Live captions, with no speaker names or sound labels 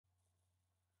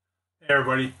Hey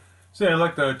everybody. So I'd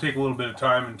like to take a little bit of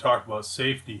time and talk about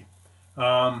safety.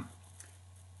 Um,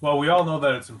 well, we all know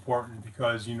that it's important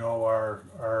because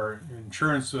our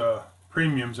insurance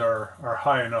premiums are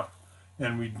high enough,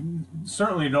 and we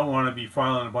certainly don't want to be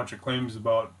filing a bunch of claims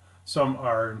about some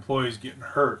our employees getting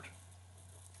hurt.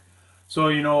 So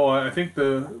I think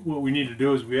the what we need to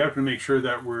do is we have to make sure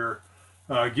that we're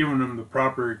giving them the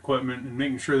proper equipment and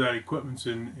making sure that equipment's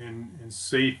in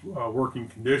safe working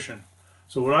condition.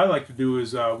 So what I like to do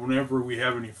is whenever we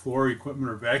have any floor equipment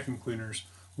or vacuum cleaners,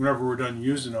 whenever we're done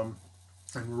using them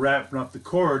and wrapping up the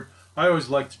cord, I always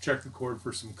like to check the cord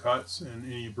for some cuts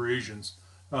and any abrasions.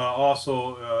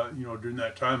 Also, during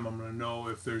that time, I'm going to know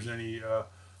if there's any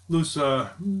loose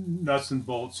nuts and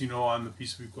bolts, on the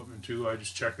piece of equipment too. I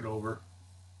just check it over.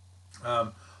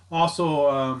 Um,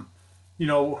 also,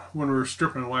 when we're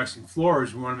stripping and waxing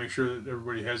floors, we want to make sure that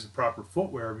everybody has the proper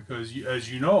footwear because,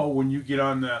 as you know, when you get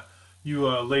on you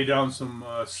lay down some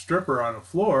stripper on a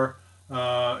floor,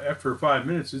 after 5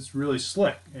 minutes, it's really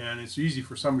slick and it's easy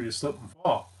for somebody to slip and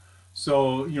fall.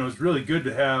 So, it's really good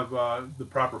to have the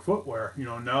proper footwear.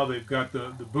 Now they've got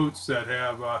the boots that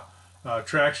have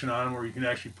traction on them where you can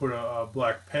actually put a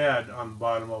black pad on the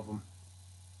bottom of them.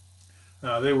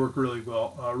 They work really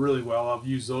well, really well. I've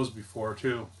used those before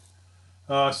too.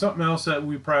 Something else that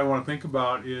we probably want to think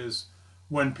about is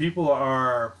when people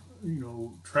are,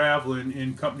 traveling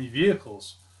in company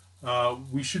vehicles.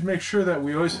 We should make sure that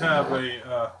we always have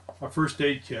a first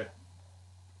aid kit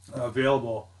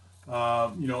available,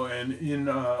 and in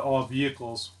all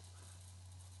vehicles.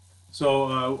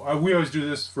 So we always do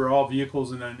this for all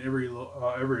vehicles, and then every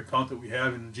account that we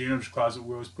have in the janitor's closet,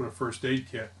 we always put a first aid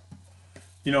kit.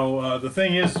 The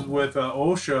thing is with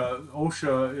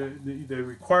OSHA, they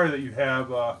require that you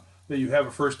have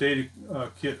a first aid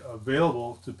kit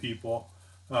available to people,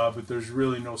 but there's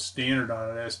really no standard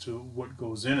on it as to what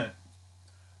goes in it.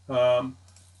 Um,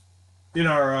 in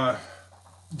our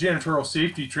janitorial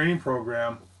safety training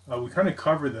program, we kind of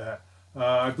cover that.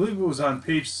 I believe it was on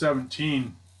page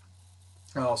 17.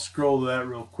 I'll scroll to that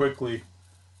real quickly.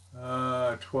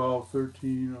 12,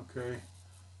 13, okay.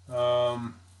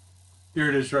 Here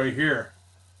it is right here.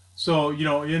 So,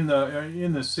 in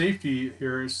the safety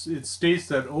here, it states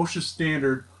that OSHA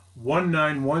standard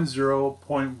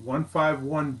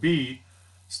 1910.151B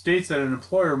states that an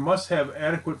employer must have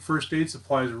adequate first aid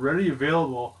supplies ready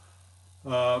available,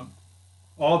 uh,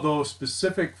 although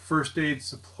specific first aid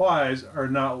supplies are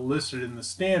not listed in the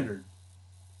standard.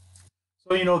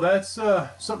 So, that's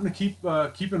something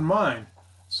to keep in mind.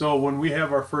 So when we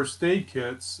have our first aid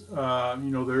kits,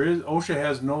 there is OSHA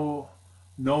has no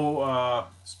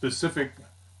specific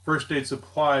first aid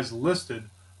supplies listed,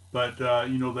 but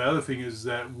the other thing is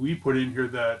that we put in here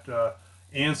that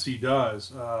ANSI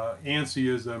does.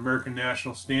 ANSI is the American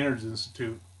National Standards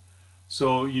Institute.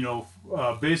 So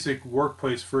basic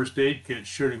workplace first aid kit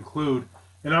should include,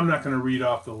 and I'm not going to read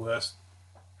off the list,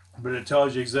 but it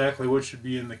tells you exactly what should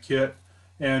be in the kit,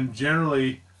 and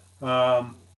generally.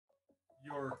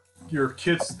 Your your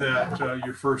kits that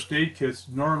your first aid kits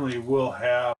normally will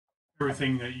have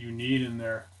everything that you need in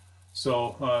there,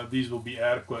 so these will be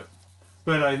adequate.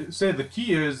 But I say the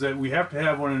key is that we have to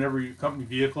have one in every company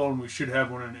vehicle, and we should have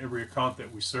one in every account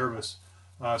that we service,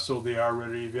 so they are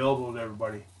readily available to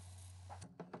everybody.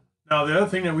 Now, the other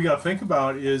thing that we got to think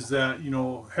about is that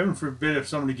heaven forbid if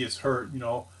somebody gets hurt.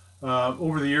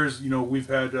 Over the years, we've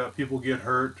had people get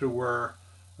hurt to where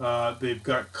they've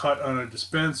got cut on a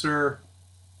dispenser.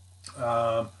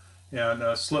 Um, and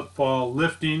slip fall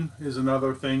lifting is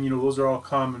another thing. Those are all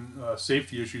common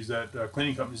safety issues that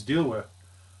cleaning companies deal with.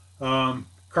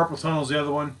 Carpal tunnel is the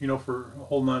other one, for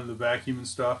holding on to the vacuum and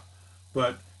stuff.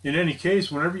 But in any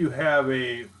case, whenever you have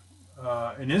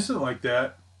an incident like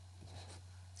that,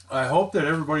 I hope that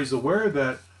everybody's aware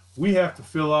that we have to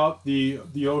fill out the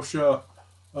OSHA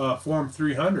Form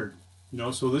 300.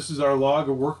 So this is our log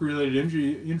of work-related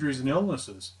injuries and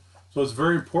illnesses. So it's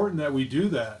very important that we do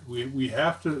that. We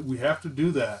have to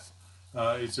do that.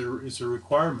 It's a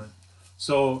requirement.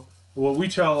 So what we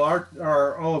tell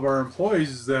our all of our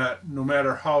employees is that no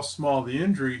matter how small the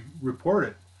injury, report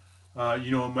it.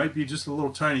 It might be just a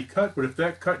little tiny cut, but if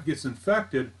that cut gets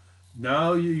infected,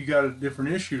 now you got a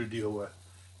different issue to deal with.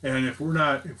 And if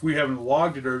we haven't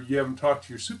logged it or you haven't talked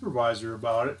to your supervisor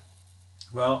about it,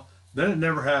 well, then it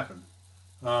never happened.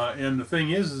 And the thing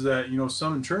is that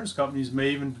some insurance companies may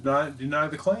even deny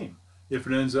the claim if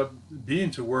it ends up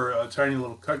being to where a tiny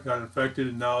little cut got infected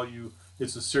and now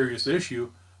it's a serious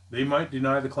issue. They might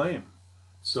deny the claim.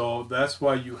 So that's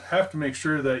why you have to make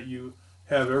sure that you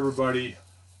have everybody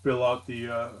fill out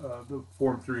the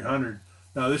Form 300.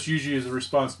 Now, this usually is the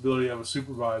responsibility of a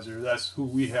supervisor. That's who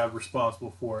we have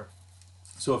responsible for it.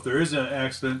 So if there is an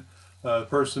accident, the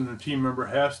person, the team member,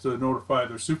 has to notify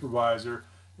their supervisor,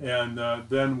 and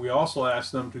then we also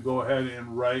ask them to go ahead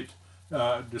and write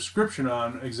a description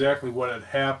on exactly what had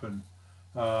happened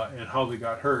and how they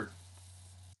got hurt.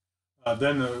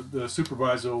 Then the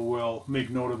supervisor will make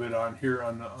note of it on here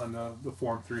on the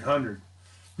Form 300.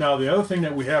 Now, the other thing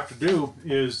that we have to do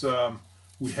is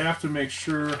we have to make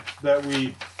sure that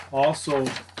we also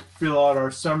fill out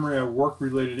our summary of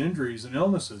work-related injuries and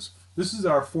illnesses. This is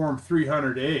our Form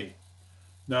 300A.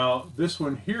 Now, this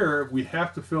one here, we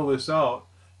have to fill this out,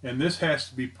 and this has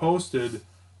to be posted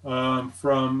from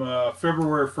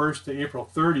February 1st to April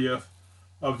 30th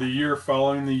of the year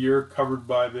following the year covered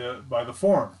by the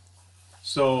form.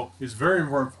 So it's very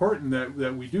important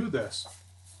that we do this.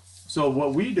 So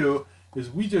what we do is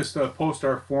we just post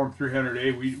our Form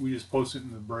 300A. We just post it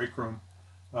in the break room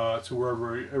to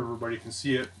wherever everybody can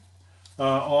see it.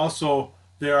 Also,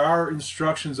 there are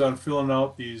instructions on filling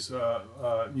out these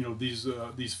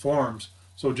these forms.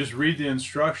 So just read the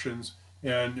instructions,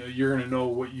 and you're going to know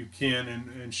what you can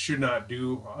and should not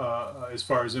do as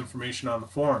far as information on the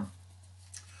form.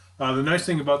 The nice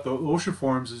thing about the OSHA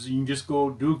forms is you can just go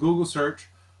do a Google search,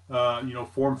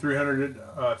 Form 300,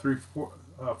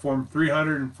 Form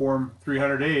 300 and Form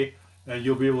 300A, and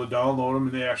you'll be able to download them.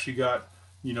 And they actually got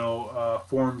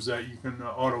forms that you can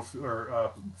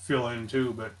fill in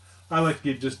too. But I like to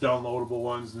get just downloadable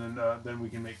ones, and then we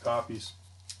can make copies.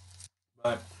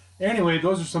 But anyway,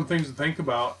 those are some things to think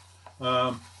about.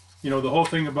 The whole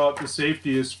thing about the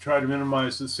safety is to try to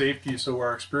minimize the safety so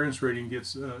our experience rating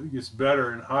gets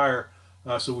better and higher,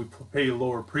 so we pay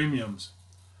lower premiums.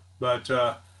 But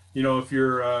if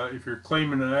you're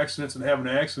claiming an accidents and having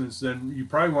accidents, then you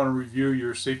probably want to review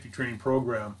your safety training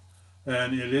program.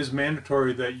 And it is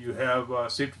mandatory that you have a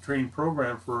safety training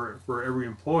program for every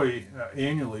employee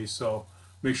annually. So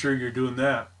make sure you're doing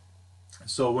that.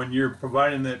 So when you're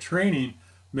providing that training,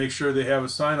 make sure they have a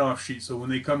sign-off sheet. So when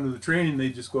they come to the training, they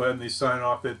just go ahead and they sign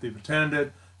off that they've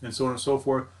attended, and so on and so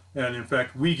forth. And in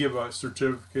fact, we give a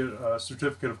certificate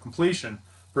of completion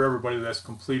for everybody that's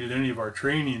completed any of our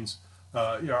trainings,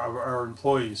 our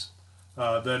employees.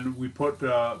 Then we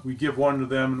give one to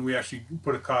them, and we actually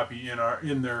put a copy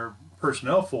in their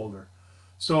personnel folder.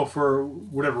 So for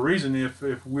whatever reason, if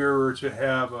we were to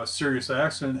have a serious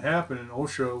accident happen and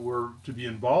OSHA were to be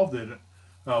involved in it,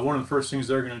 one of the first things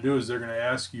they're going to do is they're going to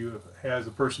ask you, has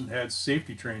the person had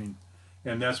safety training?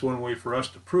 And that's one way for us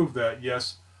to prove that,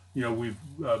 yes, we've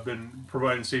been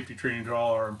providing safety training to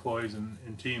all our employees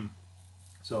and team.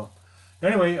 So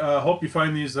anyway, I hope you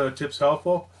find these tips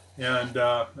helpful. And,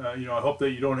 I hope that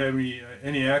you don't have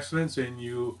any accidents and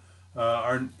you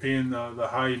aren't paying the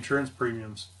high insurance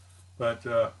premiums. But,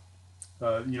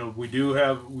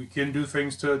 we can do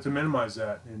things to minimize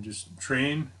that, and just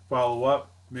train, follow up,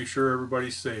 make sure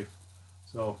everybody's safe.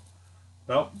 So,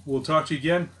 well, we'll talk to you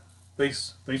again.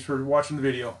 Thanks for watching the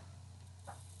video.